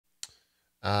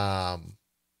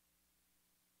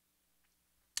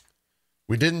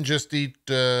We didn't just eat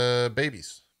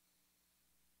babies.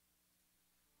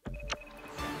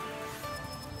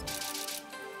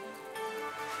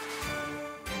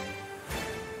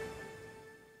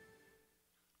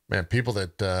 Man, people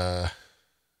that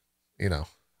you know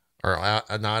are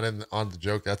not in on the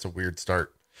joke. That's a weird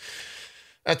start.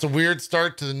 That's a weird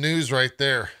start to the news right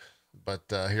there. But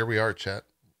here we are, chat.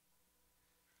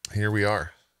 Here we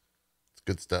are. It's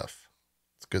good stuff.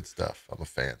 It's good stuff. I'm a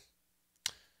fan.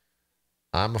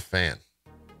 I'm a fan.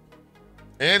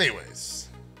 Anyways,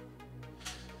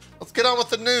 let's get on with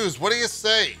the news. What do you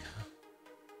say?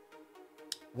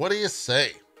 What do you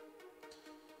say?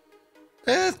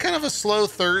 It's kind of a slow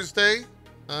Thursday.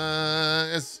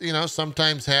 As you know,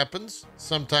 sometimes happens.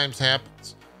 Sometimes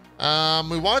happens.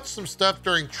 We watched some stuff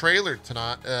during trailer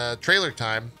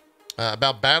time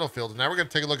about Battlefield, and now we're going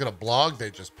to take a look at a blog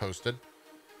they just posted.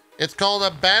 It's called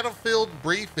a Battlefield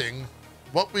Briefing: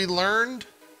 What We Learned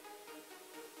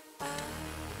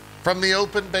from the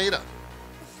Open Beta.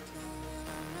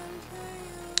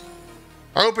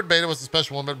 Our open beta was a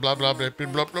special one, blah blah blah blah blah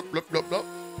blah blah blah blah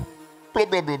blah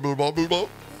blah blah blah blah blah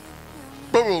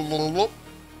blah.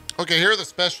 Okay, here are the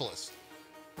specialists.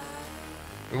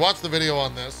 We watched the video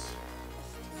on this.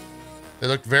 They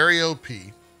looked very OP.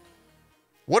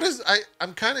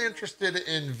 I'm kind of interested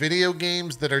in video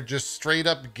games that are just straight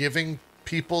up giving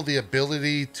people the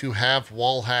ability to have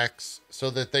wall hacks so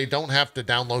that they don't have to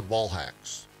download wall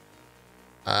hacks.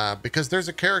 Because there's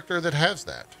a character that has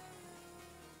that.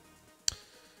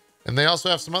 And they also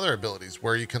have some other abilities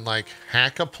where you can like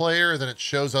hack a player, then it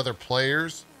shows other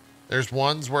players. There's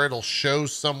ones where it'll show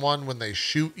someone when they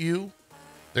shoot you.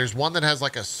 There's one that has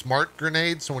like a smart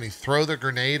grenade. So when you throw the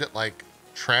grenade, it like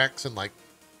tracks and like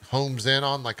homes in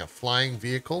on like a flying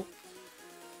vehicle.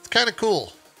 It's kind of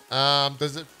cool.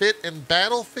 Does it fit in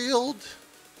Battlefield?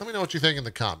 Let me know what you think in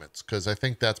the comments, because I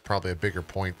think that's probably a bigger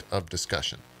point of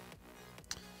discussion.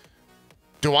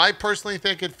 Do I personally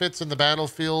think it fits in the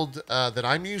Battlefield that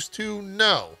I'm used to?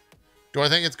 No. Do I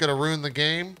think it's going to ruin the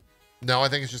game? No, I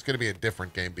think it's just going to be a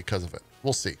different game because of it.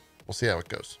 We'll see. We'll see how it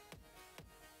goes.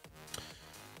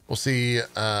 We'll see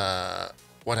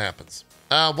what happens.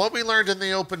 What we learned in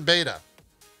the open beta.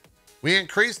 We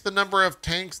increased the number of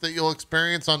tanks that you'll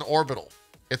experience on Orbital.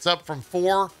 It's up from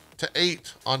 4 to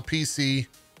 8 on PC,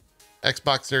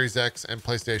 Xbox Series X, and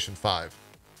PlayStation 5.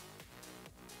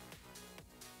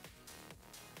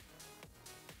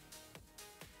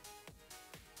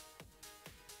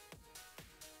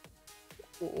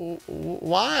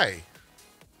 Why?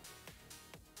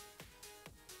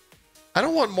 I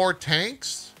don't want more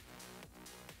tanks.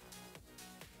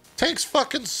 Tanks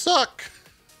fucking suck.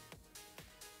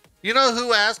 You know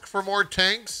who asked for more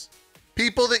tanks?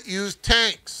 People that use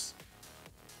tanks.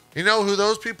 You know who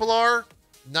those people are?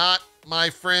 Not my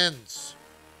friends.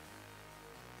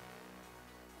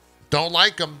 Don't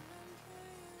like them.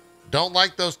 Don't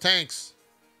like those tanks.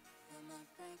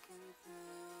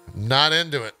 Not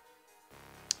into it.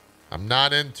 I'm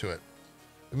not into it.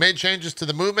 We made changes to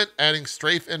the movement, adding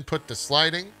strafe input to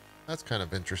sliding. That's kind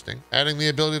of interesting. Adding the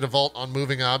ability to vault on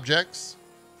moving objects.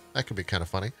 That could be kind of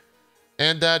funny.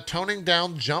 And toning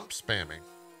down jump spamming.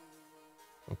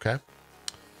 Okay.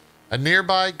 A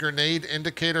nearby grenade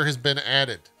indicator has been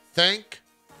added. Thank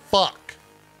fuck.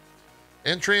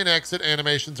 Entry and exit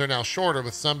animations are now shorter,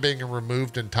 with some being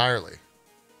removed entirely.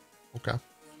 Okay.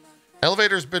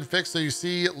 Elevator's been fixed so you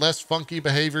see less funky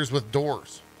behaviors with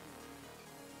doors.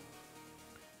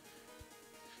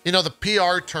 You know, the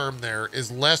PR term there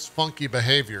is less funky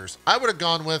behaviors. I would have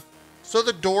gone with, so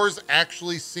the doors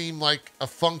actually seem like a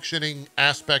functioning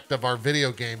aspect of our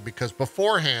video game, because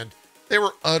beforehand, they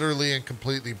were utterly and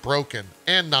completely broken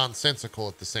and nonsensical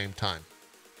at the same time.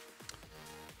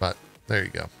 But there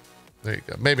you go. There you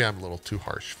go. Maybe I'm a little too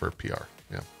harsh for PR.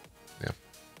 Yeah. Yeah.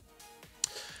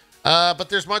 But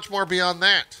there's much more beyond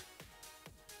that.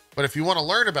 But if you want to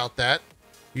learn about that,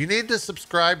 you need to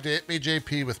subscribe to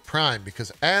itmeJP with Prime,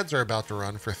 because ads are about to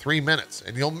run for 3 minutes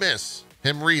and you'll miss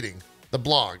him reading the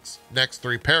blog's next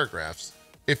 3 paragraphs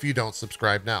if you don't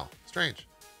subscribe now. Strange.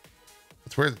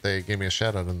 It's weird that they gave me a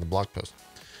shout out in the blog post.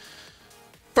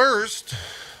 First,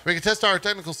 we can test how our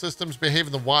technical systems behave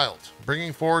in the wild,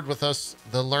 bringing forward with us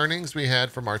the learnings we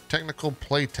had from our technical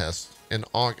playtest in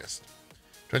August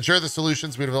to ensure the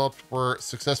solutions we developed were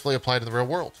successfully applied in the real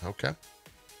world. Okay.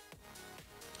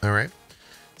 All right.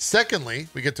 Secondly,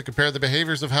 we get to compare the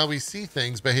behaviors of how we see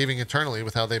things behaving internally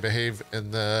with how they behave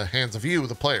in the hands of you,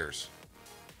 the players.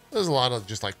 There's a lot of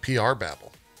just like PR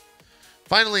babble.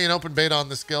 Finally, an open beta on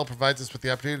this scale provides us with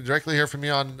the opportunity to directly hear from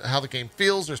you on how the game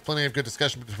feels. There's plenty of good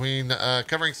discussion between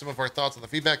covering some of our thoughts on the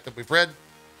feedback that we've read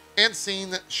and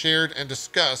seen, shared, and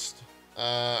discussed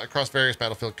across various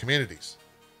Battlefield communities.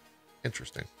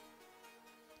 Interesting.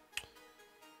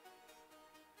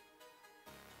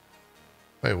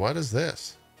 Wait, what is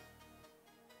this?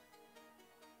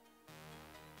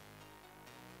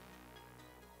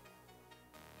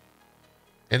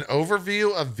 An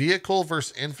overview of vehicle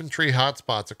versus infantry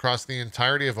hotspots across the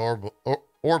entirety of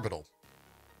Orbital.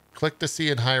 Click to see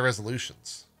in high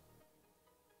resolutions.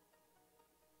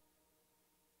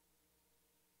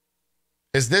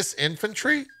 Is this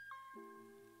infantry?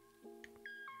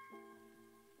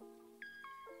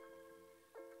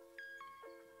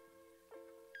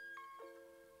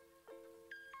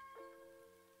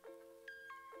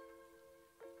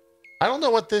 I don't know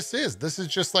what this is. This is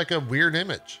just like a weird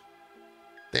image.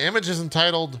 The image is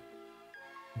entitled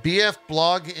BF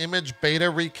Blog Image Beta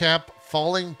Recap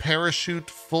Falling Parachute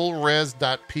Full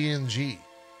Res.png.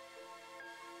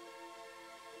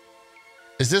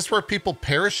 Is this where people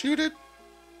parachuted?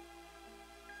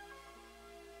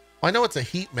 I know it's a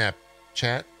heat map,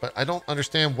 chat, but I don't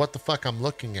understand what the fuck I'm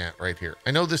looking at right here.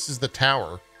 I know this is the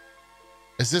tower.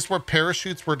 Is this where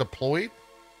parachutes were deployed?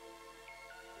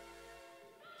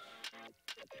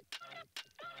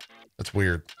 That's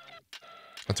weird.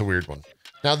 That's a weird one.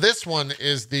 Now this one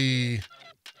is the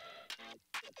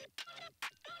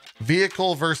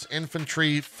vehicle versus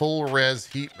infantry full res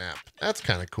heat map. That's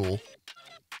kind of cool.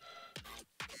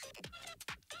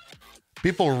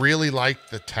 People really liked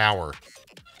the tower.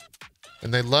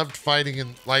 And they loved fighting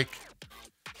in, like,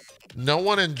 no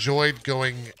one enjoyed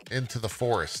going into the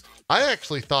forest. I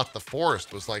actually thought the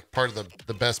forest was like part of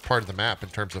the best part of the map in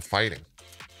terms of fighting.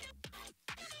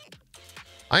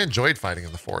 I enjoyed fighting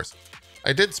in the forest.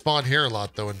 I did spawn here a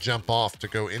lot though and jump off to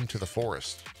go into the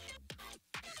forest.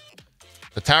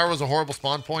 The tower was a horrible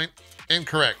spawn point.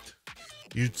 Incorrect.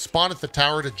 You spawn at the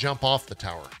tower to jump off the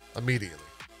tower immediately.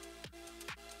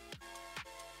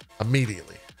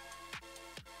 Immediately.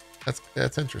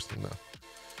 That's interesting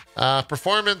though.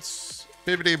 Performance,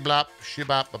 bibbidi blop,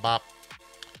 shibop bop.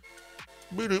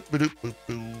 Boop boop boop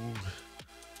boo.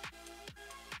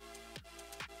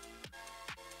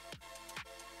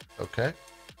 Okay.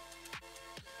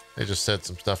 They just said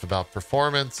some stuff about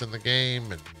performance in the game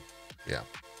and yeah.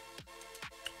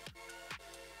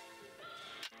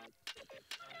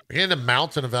 We're getting a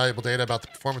mountain of valuable data about the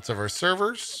performance of our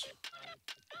servers.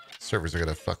 Servers are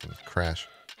gonna fucking crash.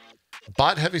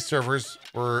 Bot heavy servers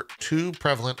were too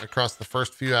prevalent across the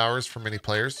first few hours for many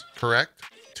players. Correct.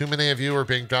 Too many of you were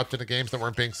being dropped into games that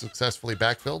weren't being successfully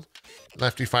backfilled.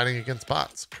 Left you fighting against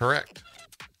bots. Correct.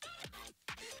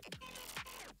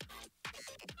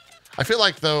 I feel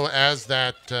like though, as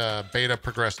that beta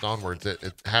progressed onwards,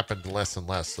 it happened less and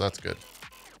less. So that's good.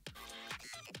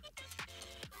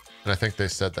 And I think they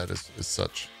said that as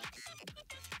such.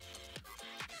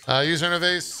 User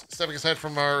interface, stepping aside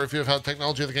from our review of how the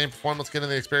technology of the game performed, let's get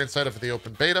into the experience side of the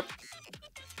open beta.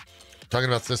 Talking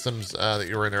about systems that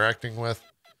you were interacting with.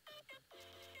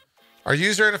 Our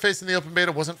user interface in the open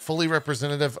beta wasn't fully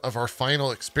representative of our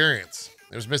final experience.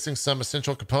 It was missing some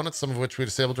essential components, some of which we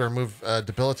disabled to remove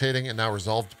debilitating and now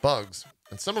resolved bugs,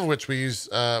 and some of which we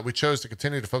chose to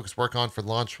continue to focus work on for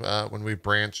launch when we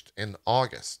branched in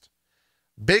August.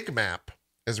 Big Map,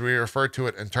 as we refer to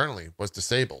it internally, was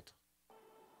disabled.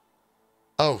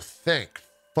 Oh, thank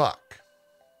fuck.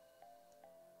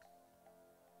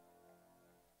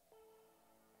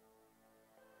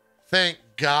 Thank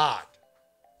God.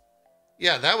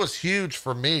 Yeah, that was huge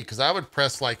for me because I would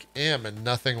press like M and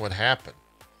nothing would happen.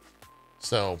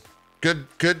 So good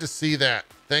to see that.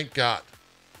 Thank God.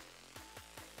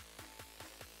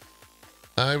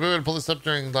 We would pull this up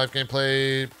during live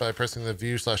gameplay by pressing the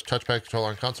view/touchpad controller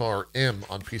on console or M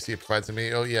on PC. It provides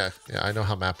me. Oh yeah, I know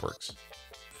how map works.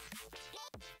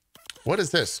 What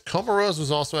is this? Comoros was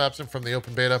also absent from the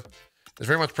open beta. It's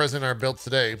very much present in our build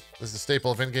today. This is a staple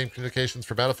of in-game communications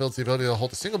for Battlefield. The ability to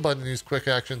hold a single button and use quick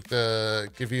action to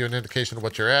give you an indication of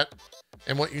what you're at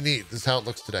and what you need. This is how it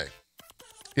looks today.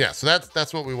 Yeah, so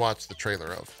that's what we watched the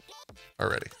trailer of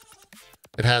already.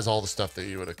 It has all the stuff that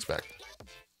you would expect.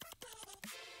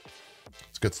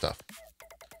 It's good stuff.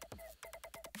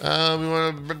 In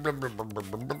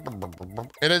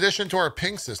addition to our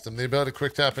ping system, the ability to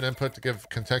quick tap and input to give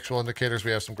contextual indicators,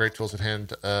 we have some great tools at hand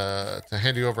to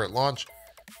hand you over at launch.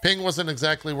 Ping wasn't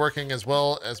exactly working as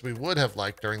well as we would have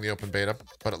liked during the open beta,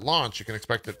 but at launch, you can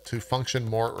expect it to function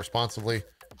more responsively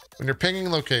when you're pinging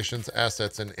locations,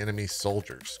 assets, and enemy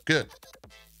soldiers. Good.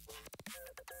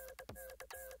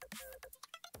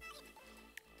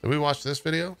 Did we watch this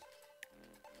video?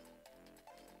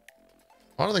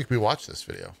 I don't think we watched this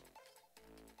video.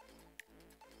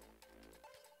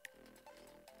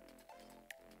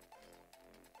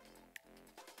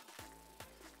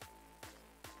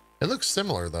 It looks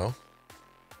similar though.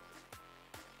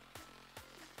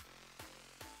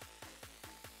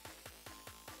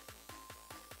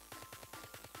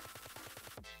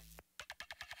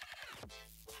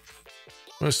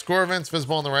 With score events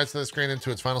visible on the right side of the screen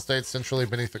into its final state, centrally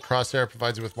beneath the crosshair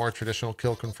provides you with more traditional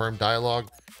kill confirmed dialogue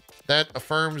that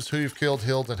affirms who you've killed,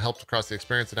 healed, and helped across the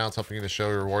experience, and now it's helping you to show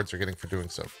your rewards you're getting for doing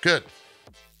so. Good.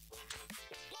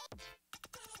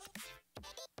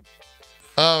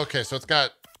 Oh, okay, so it's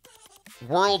got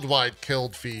worldwide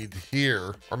killed feed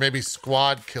here, or maybe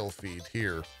squad kill feed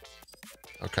here.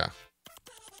 Okay.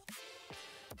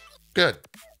 Good.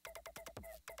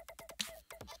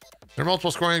 There are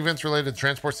multiple scoring events related to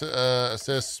transport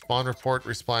assist, spawn report,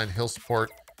 resupply, and heal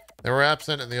support. They were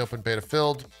absent in the open beta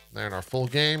filled. They're in our full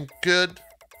game. Good.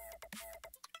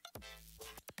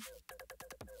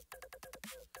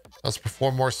 Let's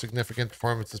perform more significant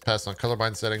performances passed on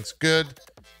colorblind settings. Good.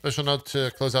 Special note to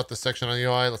close out this section on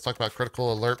UI. Let's talk about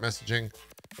critical alert messaging,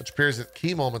 which appears at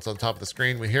key moments on top of the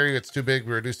screen. We hear you. It's too big.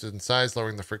 We reduced it in size,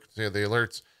 lowering the frequency of the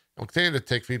alerts. We'll continue to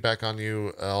take feedback on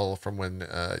you from when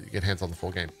you get hands on the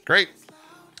full game. Great.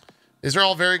 These are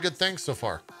all very good things so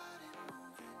far.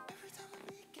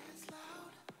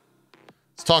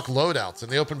 Let's talk loadouts. In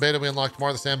the open beta, we unlocked more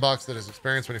of the sandbox that is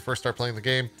experienced when you first start playing the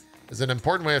game. Is an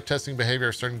important way of testing behavior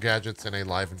of certain gadgets in a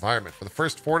live environment. For the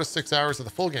first 4 to 6 hours of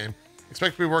the full game,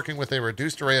 expect to be working with a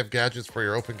reduced array of gadgets for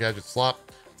your open gadget slot.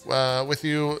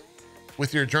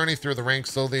 With your journey through the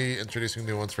ranks, slowly introducing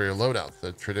new ones for your loadout.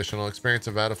 The traditional experience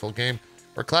of Battlefield game,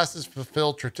 where classes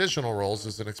fulfill traditional roles,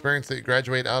 is an experience that you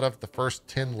graduate out of the first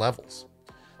 10 levels.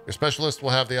 Your specialist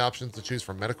will have the options to choose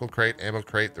from medical crate, ammo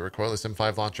crate, the recoilless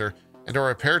M5 launcher, and or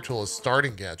repair tool as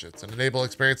starting gadgets, and enable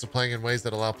experience of playing in ways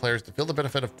that allow players to feel the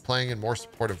benefit of playing in more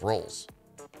supportive roles.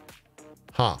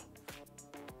 Huh.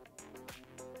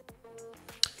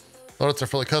 Loadouts are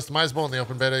fully customizable. In the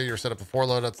open beta, you're set up with 4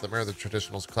 loadouts that mirror the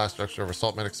traditional class structure of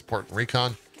assault, medic, support, and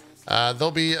recon. They'll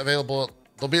be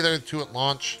there too at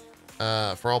launch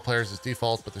for all players as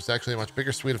default, but there's actually a much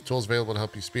bigger suite of tools available to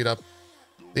help you speed up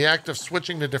the act of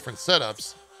switching to different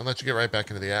setups and let you get right back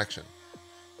into the action.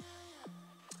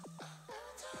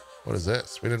 What is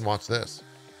this? We didn't watch this.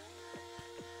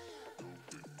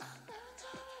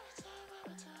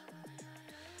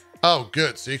 Oh,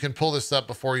 good. So you can pull this up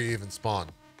before you even spawn.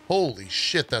 Holy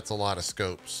shit, that's a lot of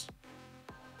scopes.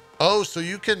 Oh, so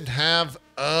you can have...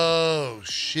 Oh,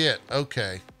 shit.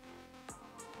 Okay.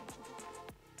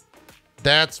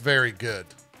 That's very good.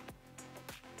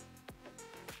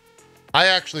 I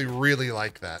actually really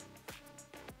like that.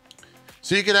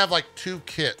 So you could have like 2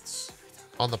 kits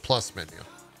on the plus menu.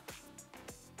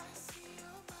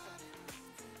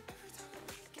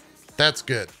 That's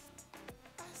good.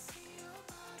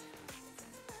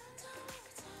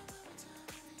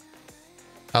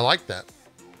 I like that.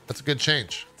 That's a good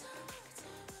change.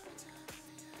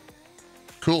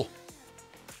 Cool.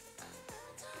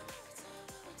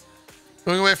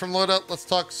 Moving away from loadout, let's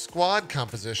talk squad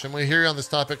composition. We hear you on this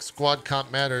topic. Squad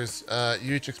comp matters.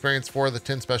 You each experience 4 of the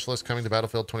 10 specialists coming to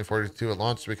Battlefield 2042 at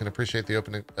launch, so we can appreciate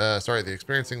the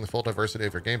experiencing the full diversity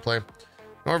of your gameplay.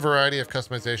 Nor variety of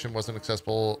customization wasn't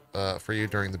accessible for you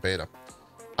during the beta.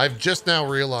 I've just now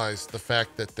realized the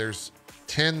fact that there's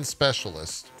 10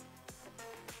 specialists.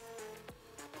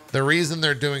 The reason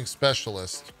they're doing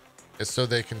specialist is so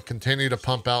they can continue to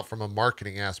pump out from a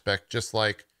marketing aspect, just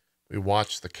like we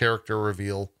watched the character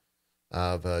reveal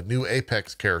of a new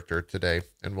Apex character today,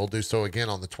 and we'll do so again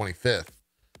on the 25th.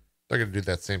 They're going to do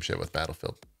that same shit with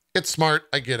Battlefield. It's smart.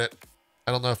 I get it.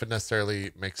 I don't know if it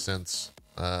necessarily makes sense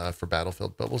for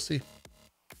Battlefield, but we'll see.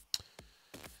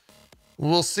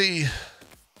 We'll see.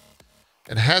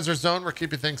 In Hazard Zone, we're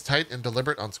keeping things tight and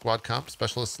deliberate on squad comp.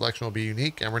 Specialist selection will be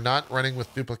unique, and we're not running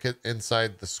with duplicate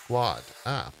inside the squad.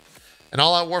 In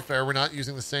All-Out Warfare, we're not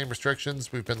using the same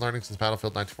restrictions we've been learning since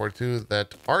Battlefield 1942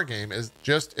 that our game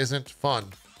just isn't fun.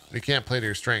 You can't play to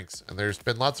your strengths, and there's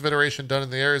been lots of iteration done in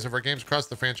the areas of our games across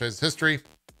the franchise's history.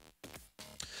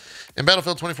 In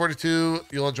Battlefield 2042,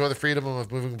 you'll enjoy the freedom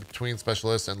of moving between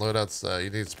specialists and loadouts you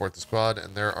need to support the squad,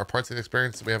 and there are parts of the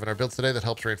experience that we have in our builds today that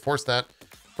helps reinforce that.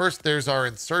 First, there's our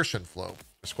insertion flow.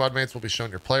 Your squad mates will be shown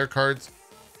your player cards,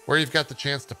 where you've got the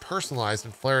chance to personalize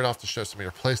and flare it off to show some of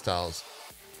your playstyles.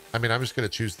 I mean, I'm just going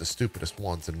to choose the stupidest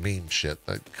ones and meme shit.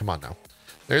 Come on now.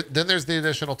 Then there's the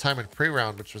additional time in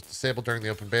pre-round, which was disabled during the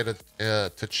open beta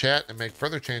to chat and make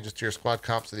further changes to your squad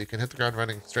comp so that you can hit the ground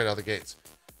running straight out of the gates.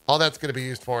 All that's going to be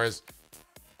used for is,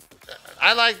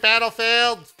 I like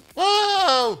Battlefield.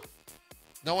 Whoa!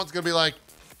 No one's going to be like,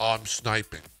 oh, I'm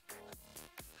sniping.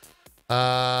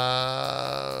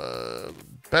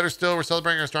 Better still, we're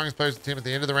celebrating our strongest players of the team at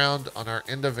the end of the round on our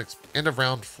end of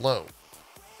round flow.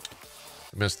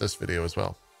 I missed this video as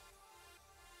well.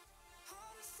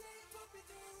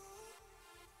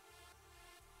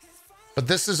 But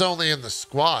this is only in the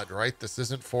squad, right? This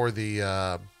isn't for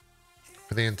the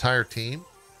entire team.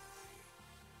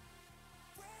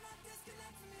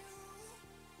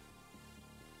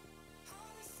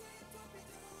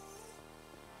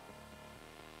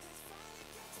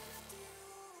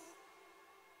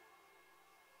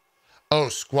 Oh,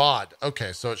 squad.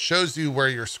 Okay, so it shows you where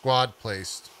your squad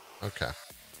placed. Okay.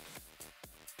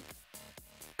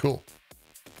 Cool.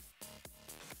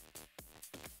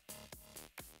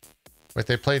 Wait,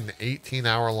 they played an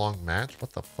 18-hour-long match?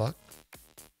 What the fuck?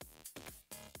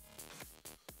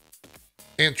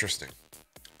 Interesting.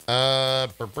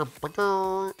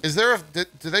 Is there a...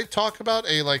 Do they talk about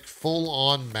a, like,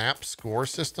 full-on map score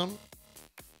system?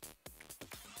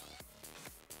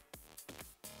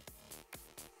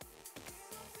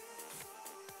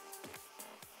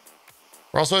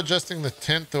 We're also adjusting the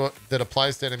tint that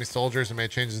applies to enemy soldiers and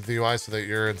made changes to the UI so that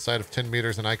you're inside of 10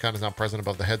 meters. An icon is now present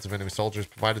above the heads of enemy soldiers,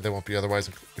 provided they won't be otherwise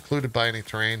occluded by any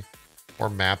terrain or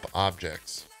map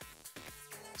objects.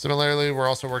 Similarly, we're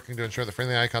also working to ensure the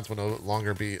friendly icons will no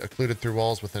longer be occluded through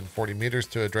walls within 40 meters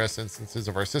to address instances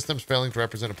of our systems failing to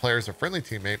represent a player as a friendly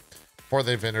teammate before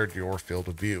they've entered your field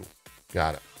of view.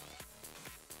 Got it.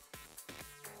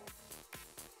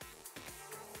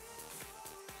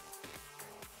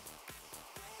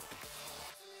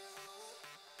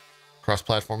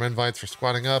 Cross-platform invites for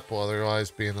squatting up will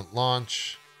otherwise be in at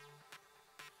launch.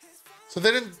 So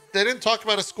they didn't talk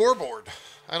about a scoreboard,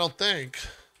 I don't think.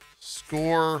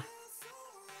 Score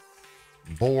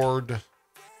board.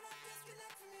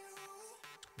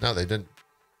 No, they didn't.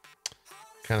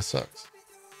 Kind of sucks.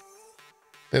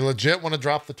 They legit want to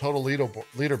drop the total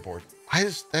leaderboard.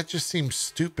 That just seems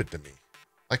stupid to me.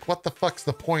 Like, what the fuck's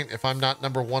the point if I'm not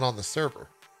number one on the server?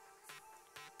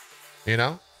 You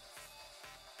know?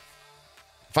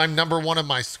 If I'm number one in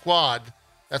my squad,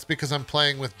 that's because I'm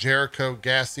playing with Jericho,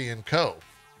 Gassy, and Co.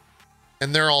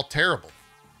 And they're all terrible.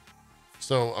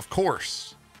 So, of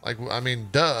course. Like, I mean,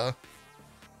 duh.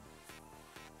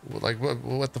 Like,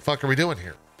 what the fuck are we doing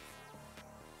here?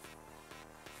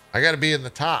 I got to be in the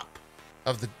top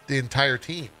of the entire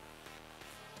team.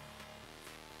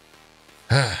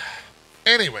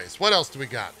 Anyways, what else do we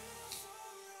got?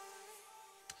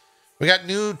 We got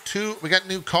new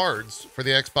cards for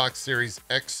the Xbox Series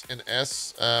X and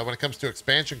S when it comes to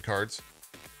expansion cards.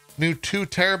 New 2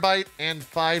 terabyte and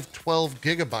 512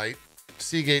 gigabyte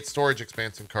Seagate storage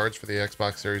expansion cards for the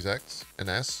Xbox Series X and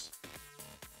S.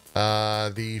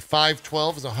 The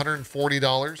 512 is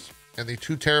 $140 and the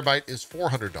 2 terabyte is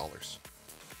 $400.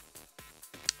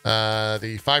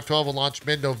 The 512 will launch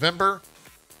mid-November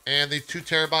and the 2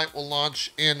 terabyte will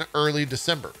launch in early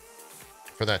December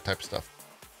for that type of stuff.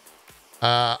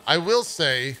 I will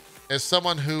say, as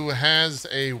someone who has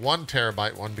a 1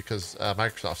 terabyte one, because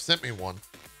Microsoft sent me one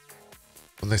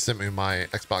when they sent me my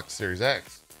Xbox Series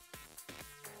X,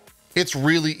 it's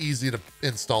really easy to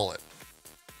install it.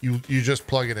 You just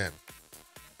plug it in.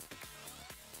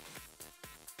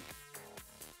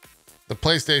 The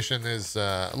PlayStation is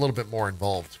a little bit more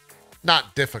involved.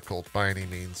 Not difficult by any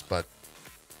means, but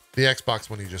the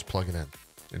Xbox one, you just plug it in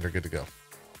and you're good to go.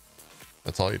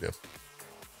 That's all you do.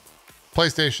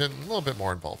 PlayStation, a little bit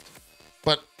more involved,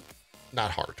 but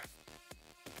not hard.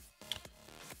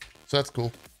 So that's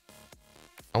cool.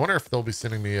 I wonder if they'll be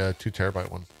sending me a 2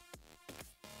 terabyte one.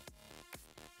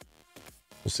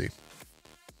 We'll see.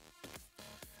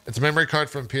 It's a memory card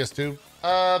from PS2.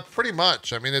 Pretty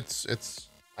much. I mean,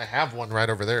 I have one right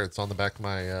over there. It's on the back of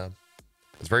my,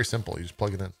 it's very simple. You just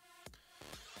plug it in.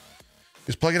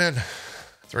 Just plug it in.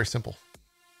 It's very simple.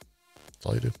 That's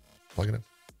all you do. Plug it in.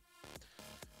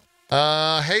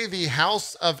 Hey, the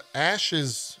House of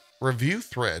Ashes review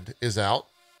thread is out.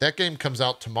 That game comes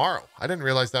out tomorrow. I didn't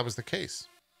realize that was the case.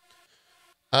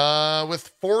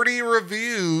 With 40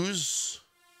 reviews,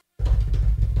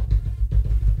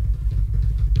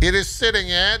 it is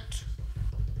sitting at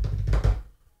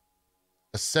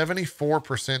a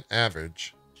 74%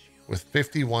 average with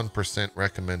 51%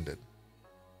 recommended.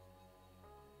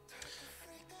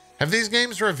 Have these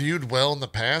games reviewed well in the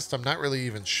past? I'm not really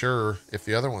even sure if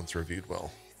the other ones reviewed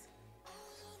well.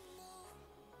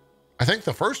 I think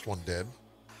the first one did.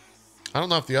 I don't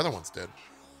know if the other ones did.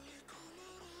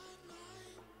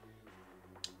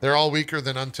 They're all weaker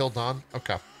than Until Dawn?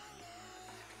 Okay.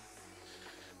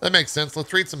 That makes sense.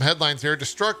 Let's read some headlines here.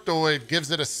 Destructoid gives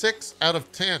it a 6 out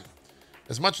of 10.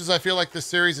 As much as I feel like this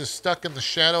series is stuck in the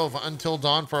shadow of Until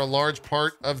Dawn for a large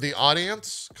part of the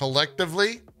audience,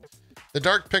 collectively, the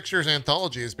Dark Pictures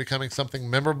anthology is becoming something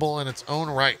memorable in its own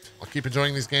right. I'll keep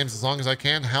enjoying these games as long as I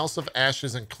can, House of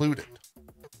Ashes included.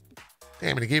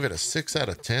 Damn it, he gave it a 6 out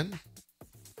of 10?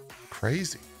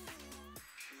 Crazy.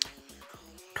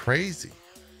 Crazy.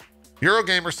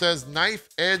 Eurogamer says knife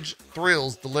edge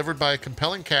thrills delivered by a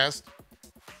compelling cast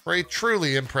for a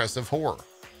truly impressive horror.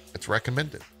 It's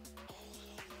recommended.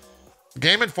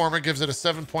 Game Informer gives it a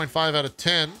 7.5 out of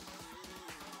 10.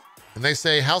 And they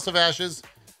say House of Ashes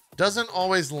doesn't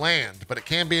always land, but it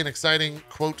can be an exciting,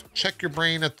 quote, check your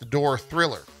brain at the door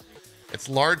thriller. Its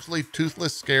largely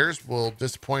toothless scares will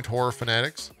disappoint horror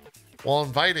fanatics while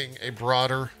inviting a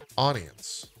broader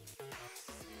audience.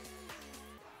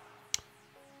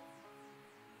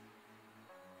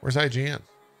 Where's IGN?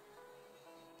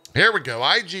 Here we go.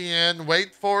 IGN,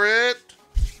 wait for it.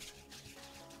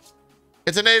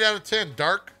 It's an 8 out of 10.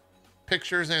 Dark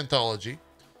Pictures Anthology,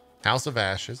 House of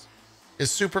Ashes,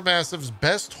 is Supermassive's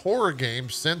best horror game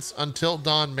since Until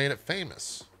Dawn made it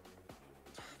famous.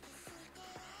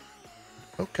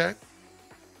 Okay.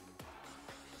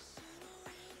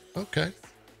 Okay.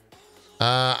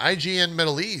 IGN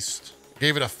Middle East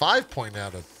gave it a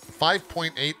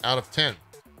 5.8 out of 10.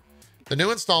 The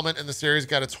new installment in the series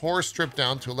got its horror stripped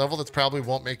down to a level that probably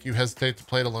won't make you hesitate to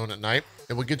play it alone at night.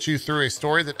 It will get you through a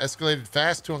story that escalated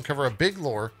fast to uncover a big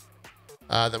lore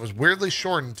that was weirdly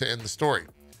shortened to end the story.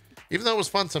 Even though it was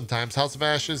fun sometimes, House of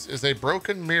Ashes is a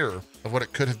broken mirror of what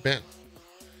it could have been.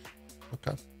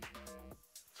 Okay.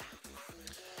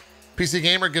 PC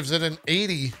Gamer gives it an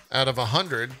 80 out of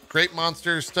 100. Great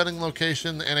monsters, stunning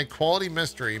location, and a quality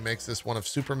mystery makes this one of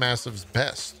Supermassive's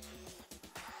best.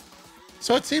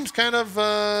 So it seems kind of,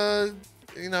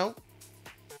 it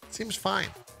seems fine,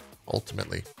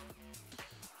 ultimately.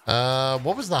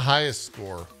 What was the highest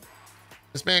score?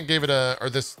 This man gave it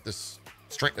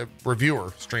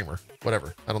streamer,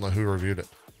 whatever. I don't know who reviewed it.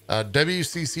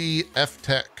 WCC F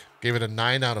Tech gave it a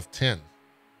 9 out of 10.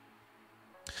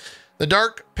 The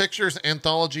Dark Pictures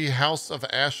Anthology House of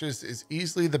Ashes is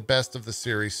easily the best of the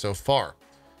series so far.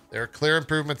 There are clear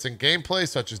improvements in gameplay,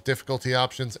 such as difficulty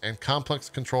options and complex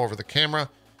control over the camera,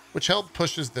 which help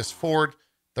pushes this forward.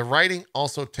 The writing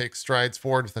also takes strides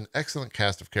forward with an excellent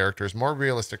cast of characters, more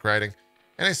realistic writing,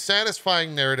 and a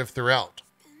satisfying narrative throughout.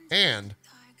 And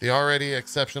the already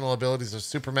exceptional abilities of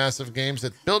Supermassive games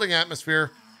at building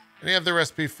atmosphere, and you have the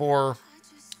recipe for,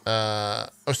 add,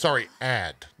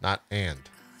 not and.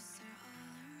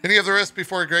 And you have the recipe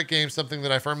for a great game, something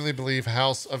that I firmly believe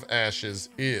House of Ashes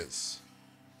is.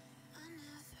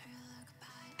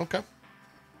 Okay.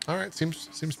 All right.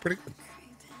 Seems pretty good.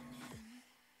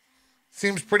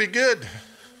 Seems pretty good.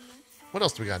 What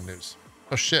else do we got in news?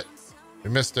 Oh, shit.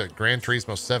 We missed a Gran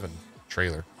Turismo 7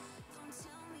 trailer.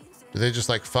 Do they just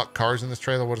like fuck cars in this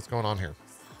trailer? What is going on here?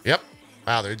 Yep.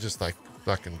 Wow. They're just like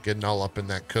fucking getting all up in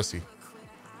that cussy.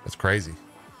 That's crazy.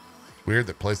 It's weird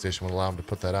that PlayStation would allow them to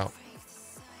put that out.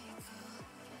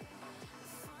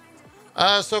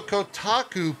 So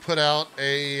Kotaku put out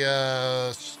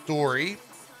a story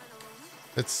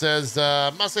that says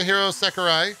Masahiro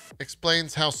Sakurai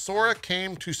explains how Sora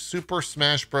came to Super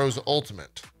Smash Bros.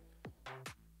 Ultimate.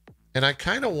 And I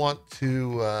kind of want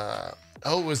to...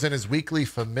 it was in his weekly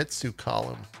Famitsu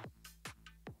column.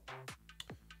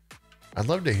 I'd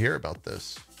love to hear about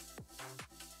this.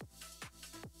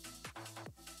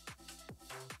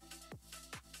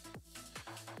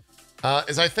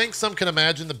 As I think some can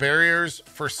imagine, the barriers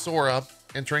for Sora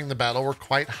entering the battle were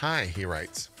quite high, he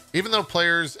writes. Even though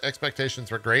players'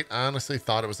 expectations were great, I honestly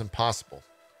thought it was impossible.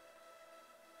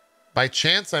 By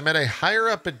chance, I met a higher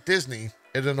up at Disney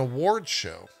at an awards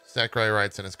show, Sakurai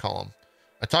writes in his column.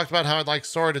 I talked about how I'd like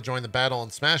Sora to join the battle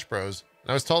in Smash Bros. And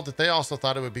I was told that they also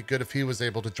thought it would be good if he was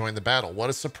able to join the battle. What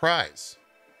a surprise.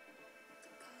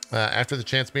 After the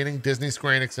chance meeting, Disney,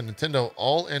 Square Enix, and Nintendo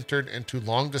all entered into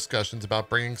long discussions about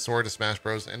bringing Sora to Smash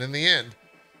Bros. And in the end,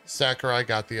 Sakurai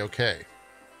got the okay.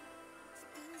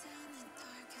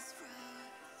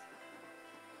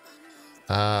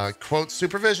 Quote,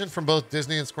 supervision from both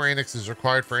Disney and Square Enix is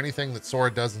required for anything that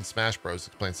Sora does in Smash Bros.,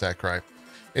 explained Sakurai.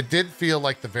 It did feel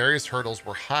like the various hurdles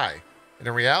were high, and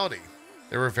in reality,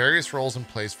 there were various roles in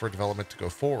place for development to go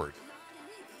forward.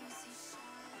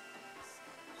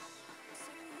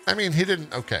 I mean, he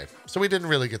didn't, okay, so we didn't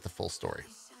really get the full story.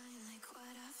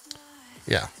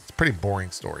 Yeah, it's a pretty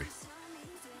boring story.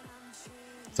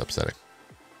 It's upsetting.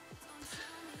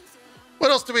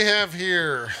 What else do we have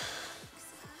here?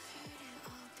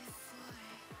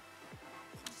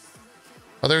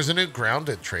 Oh, there's a new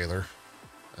Grounded trailer.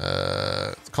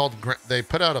 It's called, they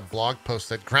put out a blog post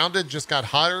that Grounded just got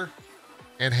hotter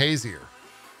and hazier.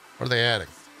 What are they adding?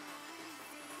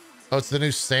 Oh, it's the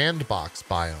new sandbox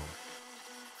biome.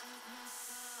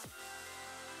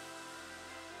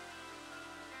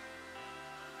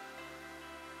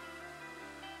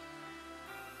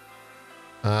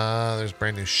 There's a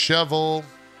brand new shovel.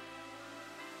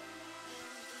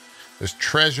 There's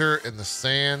treasure in the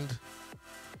sand.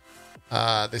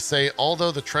 They say,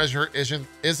 although the treasure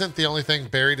isn't the only thing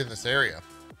buried in this area,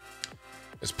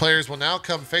 as players will now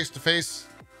come face to face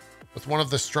with one of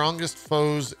the strongest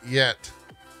foes yet,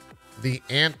 the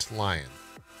ant lion.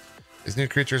 These new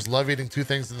creatures love eating two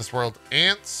things in this world: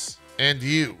 ants and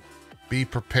you. Be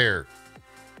prepared.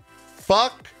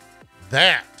 Fuck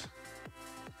that.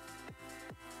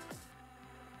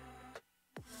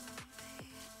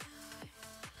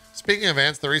 Speaking of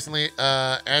ants, the recently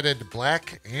added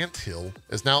Black Anthill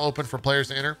is now open for players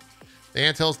to enter. The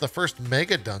Anthill is the first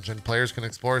mega dungeon players can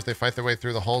explore as they fight their way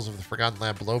through the halls of the Forgotten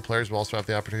Lab below. Players will also have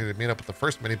the opportunity to meet up with the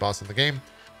first mini-boss in the game.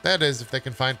 That is, if they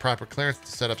can find proper clearance to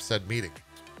set up said meeting.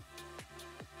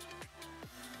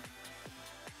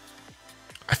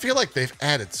 I feel like they've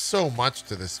added so much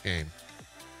to this game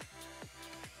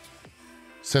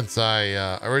since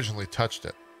I originally touched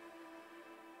it.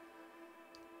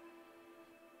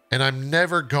 And I'm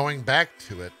never going back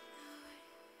to it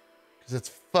because it's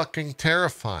fucking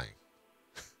terrifying.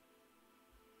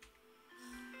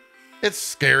 It's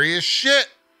scary as shit.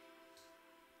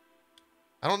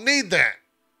 I don't need that.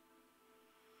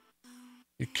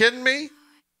 You kidding me?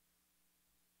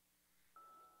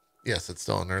 Yes, it's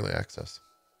still in early access.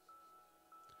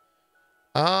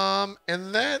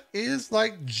 And that is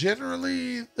like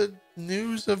generally the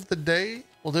news of the day.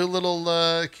 We'll do a little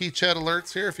key chat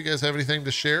alerts here if you guys have anything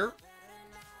to share.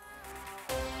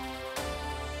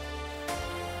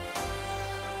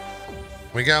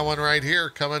 We got one right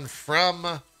here coming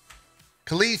from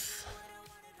Khalif.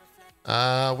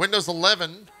 Windows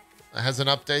 11 has an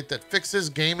update that fixes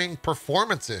gaming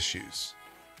performance issues,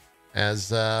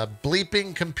 as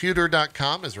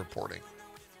bleepingcomputer.com is reporting.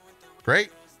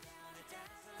 Great.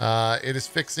 It is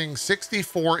fixing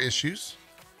 64 issues,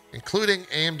 including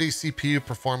AMD CPU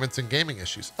performance and gaming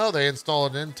issues. Oh, they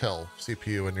installed an Intel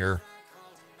CPU in your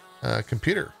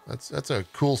computer. That's a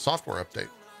cool software update.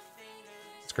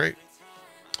 It's great.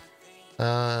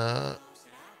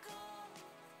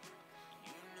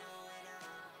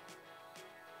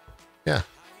 Yeah,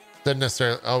 doesn't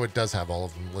necessarily. Oh, it does have all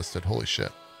of them listed. Holy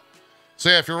shit. So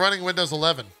yeah, if you're running Windows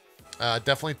 11,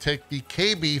 definitely take the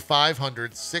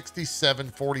KB500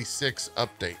 6746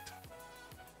 update.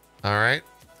 All right.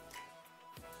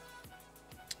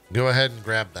 Go ahead and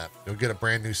grab that. You'll get a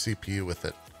brand new CPU with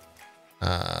it.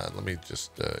 Let me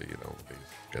just, we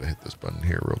gotta hit this button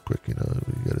here real quick. We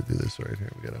gotta do this right here.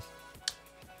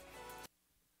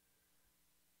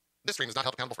 This stream is not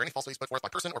held accountable for any falsities put forth by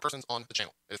person or persons on the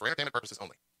channel. It is for entertainment purposes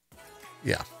only.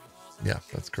 Yeah,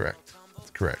 that's correct.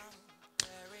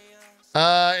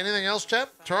 Anything else, chat?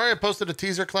 Terraria posted a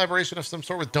teaser collaboration of some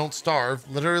sort with Don't Starve.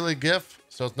 Literally GIF,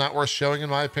 so it's not worth showing in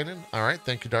my opinion. All right,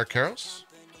 thank you, Dark Heroes.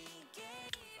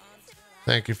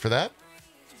 Thank you for that.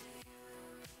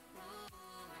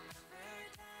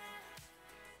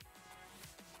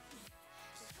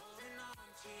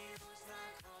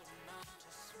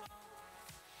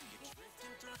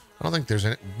 I don't think there's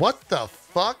any. What the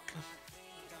fuck?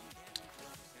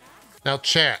 Now,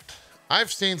 chat.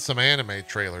 I've seen some anime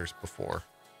trailers before,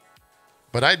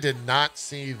 but I did not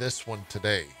see this one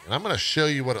today. And I'm going to show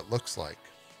you what it looks like.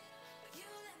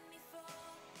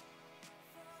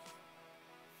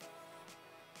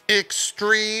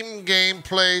 Extreme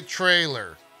gameplay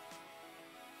trailer.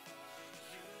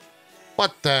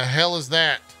 What the hell is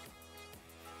that?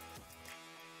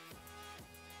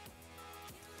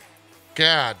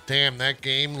 God damn, that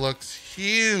game looks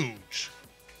huge.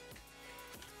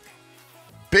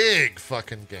 Big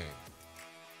fucking game.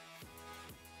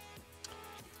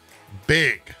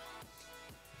 Big.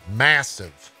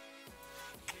 Massive.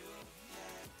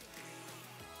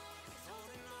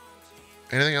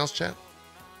 Anything else, chat?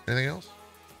 Anything else?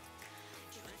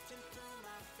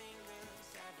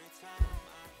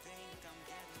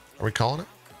 Are we calling it?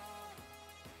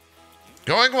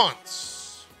 Going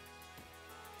once.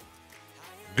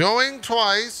 Going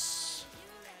twice.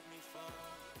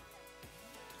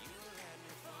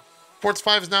 Forza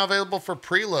 5 is now available for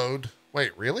preload.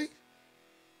 Wait, really?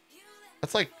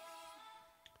 That's like...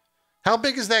 How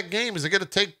big is that game? Is it going to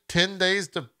take 10 days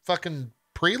to fucking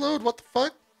preload? What the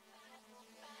fuck?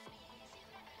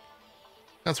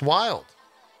 That's wild.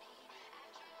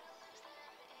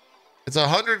 It's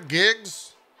 100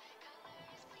 gigs?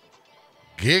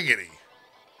 Giggity.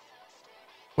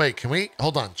 Wait, can we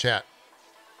hold on, chat?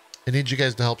 I need you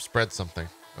guys to help spread something,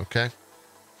 okay?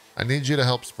 I need you to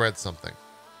help spread something.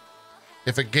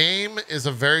 If a game is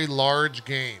a very large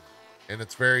game and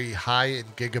it's very high in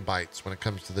gigabytes when it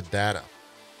comes to the data,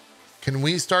 can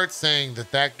we start saying that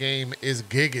that game is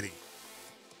giggity?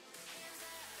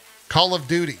 Call of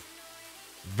Duty,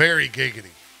 very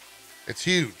giggity. It's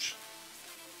huge.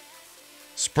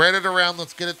 Spread it around.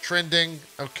 Let's get it trending.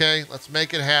 Okay, let's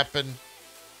make it happen.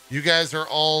 You guys are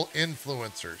all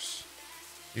influencers.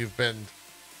 You've been,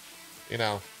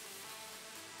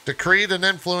 decreed an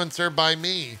influencer by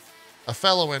me, a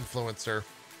fellow influencer.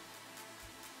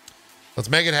 Let's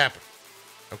make it happen.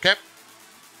 Okay?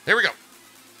 Here we go.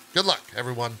 Good luck,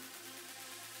 everyone.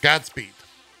 Godspeed.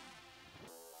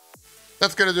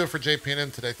 That's going to do it for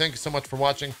JPNN today. Thank you so much for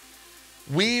watching.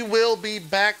 We will be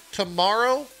back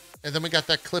tomorrow. And then we got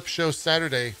that clip show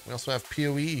Saturday. We also have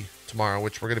PoE tomorrow,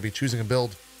 which we're going to be choosing a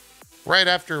build right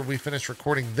after we finish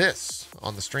recording this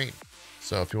on the stream.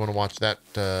 So if you want to watch that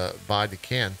VOD, you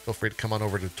can. Feel free to come on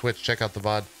over to Twitch, check out the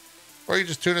VOD. Or you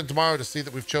just tune in tomorrow to see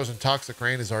that we've chosen Toxic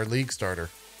Rain as our league starter.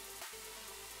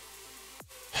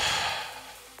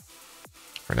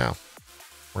 For now,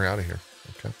 we're out of here.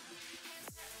 Okay.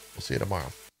 We'll see you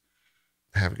tomorrow.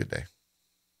 Have a good day.